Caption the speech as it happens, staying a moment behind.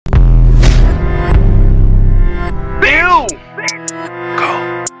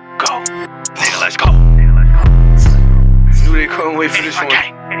this one.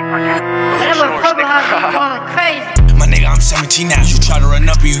 My nigga, I'm 17 now. You try to run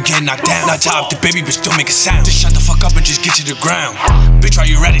up and you get knocked down. Not top the baby, but still make a sound. Just shut the fuck up and just get to the ground. Bitch, are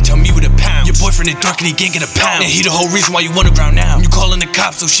you ready? Tell me with a pound. Your boyfriend is dark and he can't get a pound. And he the whole reason why you on the ground now. You calling the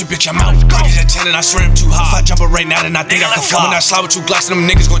cops, so shit, bitch, I'm out. Niggas at 10 and I swear I'm too high. If I jump up right now, then I think I can fly. When I slide with you glass, them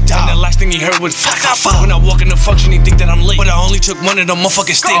niggas gon' die. And the last thing he heard was fuck. When I walk in the function, he think that I'm late. But I only took one of them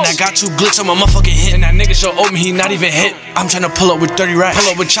motherfucking sticks. I got 2 glicks on my motherfucking hit. And that nigga so old me, he not even hit. I'm tryna pull up with 30 racks.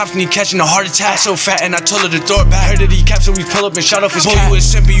 Pull up with chops and he catching a heart attack. So fat and I told her to throw it back. Heard that he capped, so we pull up and shot off his cat. You a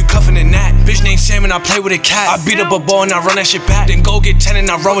simp, you cuffin' a gnat. Bitch named Sam and I play with a cat. I beat up a ball and I run that shit back. Then go get 10 and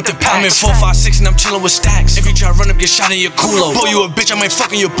I run with the pack. I'm in 4, 5, 6 and I'm chillin' with stacks. If you try to run up, get shot in your culo. Boy, you a bitch, I might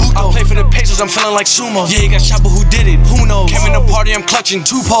fuck in your boot. I play for the pesos, I'm feeling like sumo. Yeah, you got shot, but who did it? Who knows? Came in the party, I'm clutching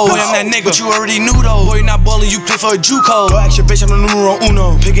 2 poles. Boy, I'm that nigga, but you already knew though. Boy, you not ballin', you play for a JUCO. Go ask your bitch, I'm the numero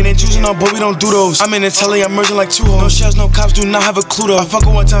uno. Picking and choosing, no, boy, we don't do those. I'm in the telly, I'm merging like 2 hoes. No shells, no cops, do not have a clue though. I fuck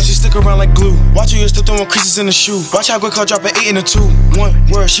her one time, she stick around like glue. Watch her, you still throwing creases in the shoe. Watch how GreyKar drop an 8 and a 2.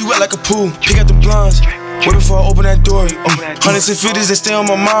 1 word, she wet like a pool. Pick out the blinds. Wait before I open that door. Hundreds and fifties that stay on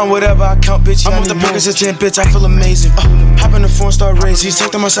my mind, whatever I count, bitch. I'm with the burgers at 10, bitch. I feel amazing. Hop in the 4-star race. He's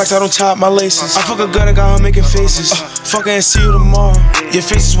tucked in my socks, I don't tie up my laces. I fuck a girl, I got her making faces. Fuck her and see you tomorrow. Your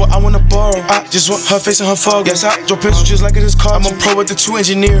face is what I wanna borrow. I just want her face and her fog. Yes, I draw pencils just like it is car. I'm a pro with the 2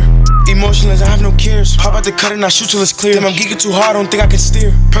 engineer. Emotionless, I have no cares. Hop out the cut and I shoot till it's clear. Damn, I'm geeking too hard, I don't think I can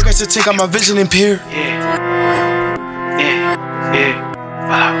steer. Progress to take out my vision impaired. Yeah.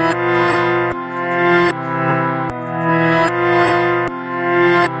 Follow.